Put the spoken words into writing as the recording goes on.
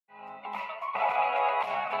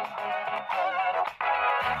Hey,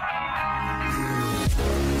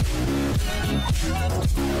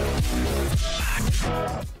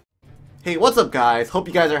 what's up guys? Hope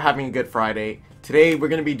you guys are having a good Friday. Today we're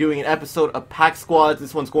going to be doing an episode of Pack Squads.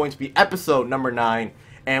 This one's going to be episode number 9.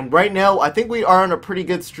 And right now, I think we are on a pretty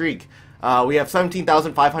good streak. We have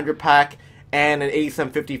 17,500 pack and an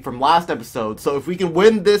 8750 from last episode. So if we can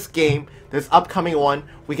win this game, this upcoming one,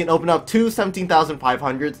 we can open up two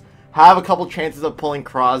 17,500s, have a couple chances of pulling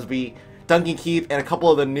Crosby, Duncan Keith, and a couple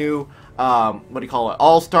of the new,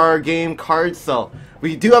 All-Star game cards. So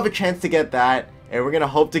we do have a chance to get that. And we're going to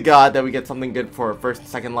hope to God that we get something good for our first and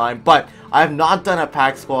second line. But I have not done a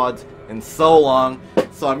Pack Squads in so long.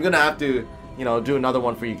 So I'm going to have to, do another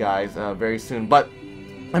one for you guys very soon. But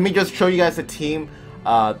let me just show you guys the team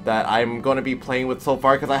that I'm going to be playing with so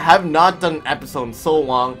far. Because I have not done an episode in so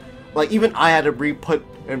long. Like, even I had to re-put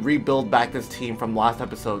and rebuild back this team from last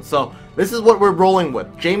episode. So this is what we're rolling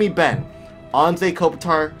with. Jamie Benn, Anze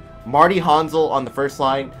Kopitar, Marty Hansel on the first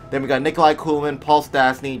line. Then we got Nikolai Kuhlman, Paul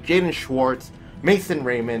Stastny, Jaden Schwartz, Mason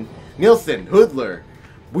Raymond, Nielsen, Hoodler,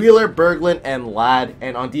 Wheeler, Berglund, and Ladd.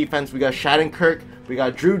 And on defense, we got Shattenkirk, we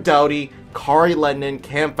got Drew Doughty, Kari Lennon,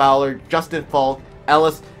 Cam Fowler, Justin Falk,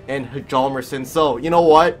 Ellis, and Hjalmarsson. So, you know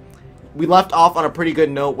what? We left off on a pretty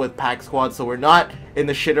good note with Pack Squad, so we're not in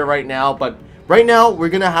the shitter right now. But right now, we're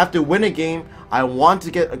going to have to win a game. I want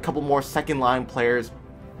to get a couple more second line players.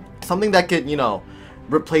 Something that could,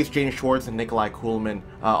 replace Jaden Schwartz and Nikolai Kuhlman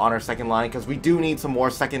on our second line, because we do need some more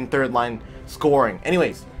second, third line scoring.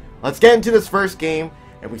 Anyways, let's get into this first game,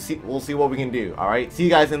 and we'll see what we can do. All right, see you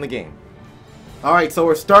guys in the game. All right, so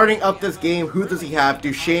we're starting up this game. Who does he have?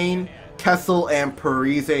 Duchesne, Kessel, and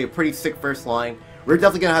Parise. A pretty sick first line. We're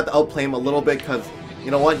definitely gonna have to outplay him a little bit, because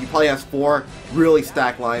you know what? He probably has 4 really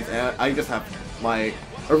stacked lines, and I just have my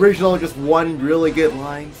original, just one really good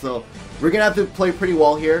line. So we're gonna have to play pretty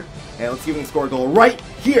well here. And let's see if we can score a goal right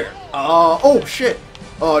here. Oh, shit.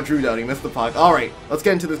 Oh, Drew Doughty missed the puck. All right, let's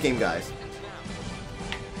get into this game, guys.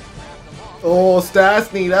 Oh,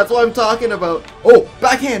 Stastny, that's what I'm talking about. Oh,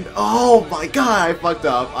 backhand. Oh, my God, I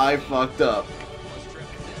fucked up.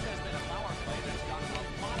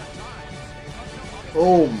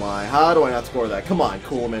 Oh, my. How do I not score that? Come on,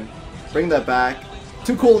 Kuhlman. Bring that back.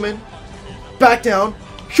 To Kuhlman. Back down.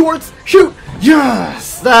 Schwartz, shoot!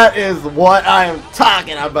 Yes! That is what I am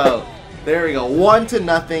talking about. There we go.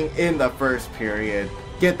 1-0 in the first period.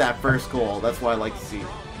 Get that first goal. That's what I like to see.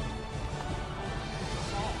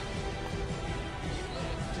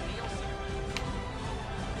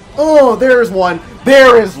 Oh, there's one.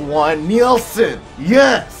 There is one. Nielsen.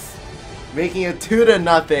 Yes! Making it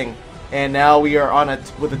 2-0. And now we are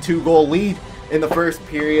with a 2-goal lead in the first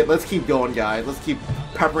period. Let's keep going, guys. Let's keep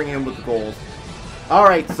peppering him with the goals.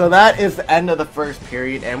 Alright, so that is the end of the first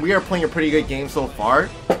period, and we are playing a pretty good game so far.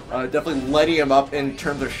 Definitely letting him up in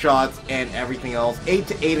terms of shots and everything else.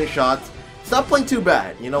 8-8 in shots. He's not playing too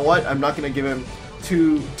bad. You know what? I'm not going to give him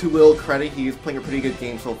too little credit. He's playing a pretty good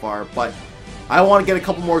game so far, but I want to get a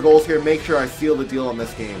couple more goals here, make sure I seal the deal in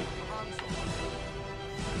this game.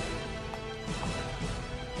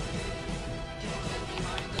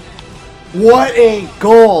 What a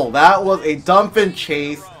goal! That was a dump and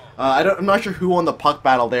chase. I'm not sure who won the puck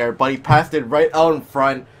battle there, but he passed it right out in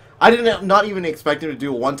front. I did not even expect him to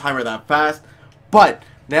do a one-timer that fast, but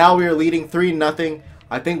now we are leading 3-0.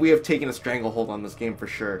 I think we have taken a stranglehold on this game for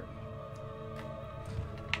sure.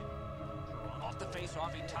 Off the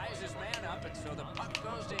face-off, he ties his man up, and so the puck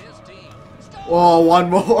goes to his team. Oh,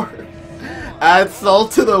 one more. Add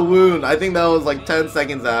salt to the wound. I think that was like 10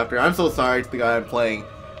 seconds after. I'm so sorry to the guy I'm playing,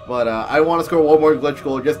 but I want to score one more glitch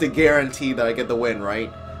goal just to guarantee that I get the win,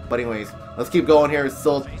 right? But anyways, let's keep going here. It's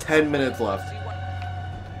still 10 minutes left.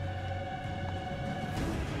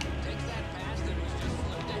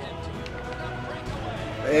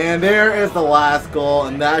 And there is the last goal,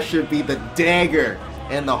 and that should be the dagger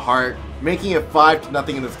in the heart, making it 5-0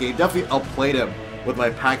 in this game. Definitely outplayed him with my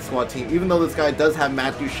Pack Squad team, even though this guy does have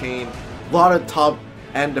Matt Duchesne, a lot of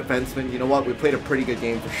top-end defensemen. You know what? We played a pretty good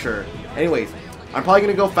game for sure. Anyways, I'm probably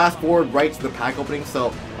going to go fast forward right to the pack opening,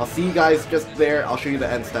 so I'll see you guys just there. I'll show you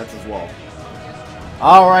the end stats as well.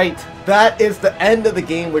 Alright, that is the end of the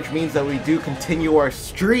game, which means that we do continue our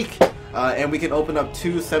streak, and we can open up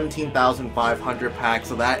two 17,500 packs,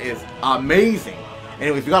 so that is amazing.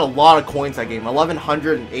 Anyways, we got a lot of coins that game,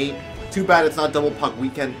 1,108. Too bad it's not double puck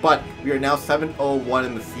weekend, but we are now 7-0-1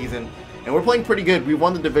 in the season, and we're playing pretty good. We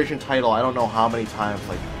won the division title, I don't know how many times,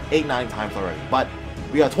 like 8-9 times already, but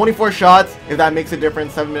we got 24 shots, if that makes a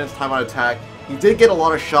difference, 7 minutes time on attack. He did get a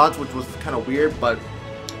lot of shots, which was kind of weird, but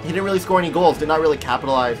he didn't really score any goals, did not really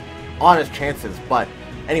capitalize on his chances, but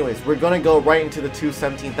Anyways, we're going to go right into the two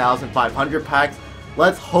 17,500 packs.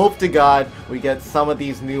 Let's hope to God we get some of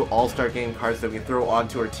these new All-Star Game cards that we can throw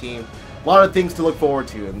onto our team. A lot of things to look forward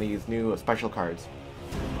to in these new special cards.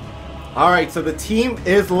 Alright, so the team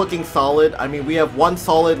is looking solid. I mean, we have one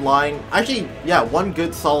solid line. Actually, yeah, one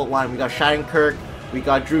good solid line. We got Shattenkirk, we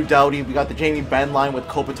got Drew Doughty, we got the Jamie Benn line with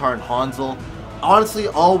Kopitar and Hansel. Honestly,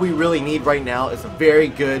 all we really need right now is a very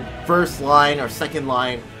good first line or second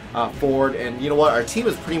line forward. And you know what? Our team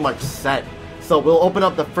is pretty much set. So we'll open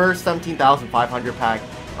up the first 17,500 pack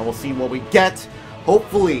and we'll see what we get.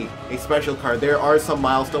 Hopefully, a special card. There are some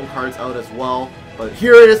milestone cards out as well. But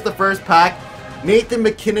here it is, the first pack. Nathan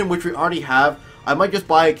MacKinnon, which we already have. I might just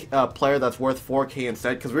buy a player that's worth 4K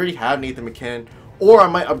instead, because we already have Nathan MacKinnon. Or I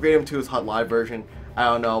might upgrade him to his Hut Live version. I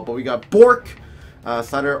don't know. But we got Bork,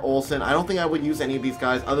 Sutter, Olsen. I don't think I would use any of these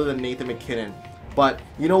guys other than Nathan MacKinnon. But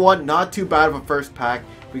you know what? Not too bad of a first pack.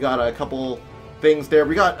 We got a couple things there.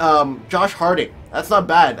 We got Josh Harding. That's not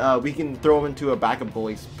bad. We can throw him into a backup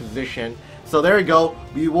goalie position. So there we go.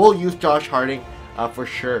 We will use Josh Harding for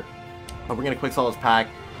sure. But we're going to quick sell this pack.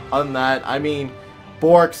 Other than that, I mean,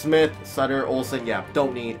 Bork, Smith, Sutter, Olsen, yeah,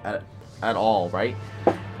 don't need at all, right?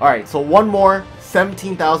 Alright, so one more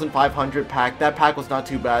 17,500 pack. That pack was not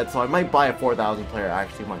too bad, so I might buy a 4,000 player,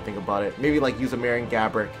 actually, when I think about it. Maybe, like, use a Marion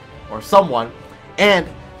Gaborik or someone. And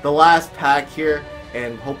the last pack here,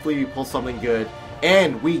 and hopefully we pull something good.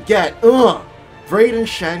 And we get, Braden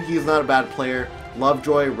Shen, he's not a bad player.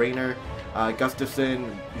 Lovejoy, Rayner,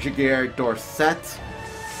 Gustafson, Jaguar, Dorset.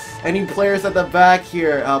 Any players at the back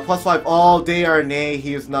here? +5 all day Arnay.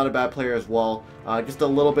 He is not a bad player as well. Just a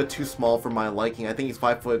little bit too small for my liking. I think he's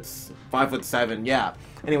 5'7". Yeah.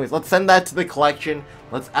 Anyways, let's send that to the collection.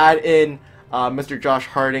 Let's add in Mr. Josh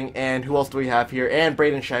Harding, and who else do we have here? And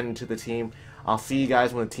Braden Shannon to the team. I'll see you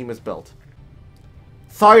guys when the team is built.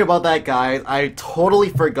 Sorry about that, guys. I totally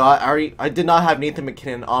forgot. I did not have Nathan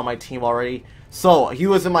MacKinnon on my team already. So he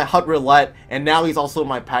was in my Hut Roulette, and now he's also in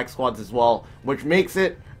my pack squads as well, which makes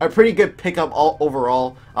it a pretty good pickup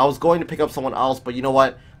overall. I was going to pick up someone else, but you know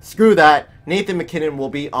what? Screw that. Nathan MacKinnon will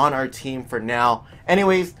be on our team for now.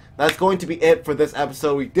 Anyways, that's going to be it for this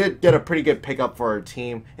episode. We did get a pretty good pickup for our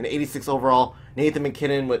team. An 86 overall. Nathan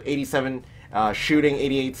MacKinnon with 87 shooting,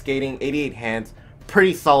 88 skating, 88 hands.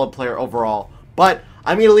 Pretty solid player overall. But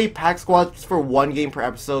I'm going to leave pack squads just for one game per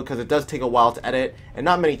episode because it does take a while to edit and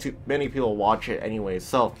not many people watch it anyways.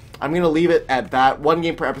 So I'm going to leave it at that. One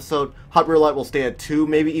game per episode. Hut Roulette will stay at 2,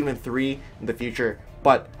 maybe even 3 in the future.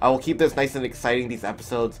 But I will keep this nice and exciting, these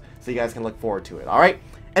episodes, so you guys can look forward to it. Alright?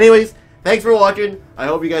 Anyways, thanks for watching. I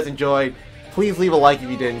hope you guys enjoyed. Please leave a like if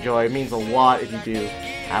you did enjoy. It means a lot if you do.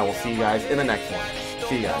 I will see you guys in the next one.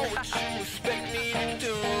 See you guys.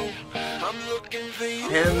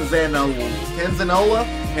 Penzanola?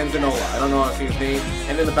 I don't know how to say his name.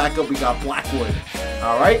 And in the backup, we got Blackwood.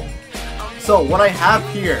 Alright? So, what I have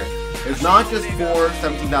here is not just 4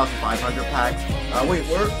 17,500 packs. Wait,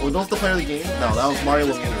 were those the player of the game? No, that was Mario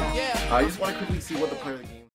Lemieux. I just want to quickly see what the player of the game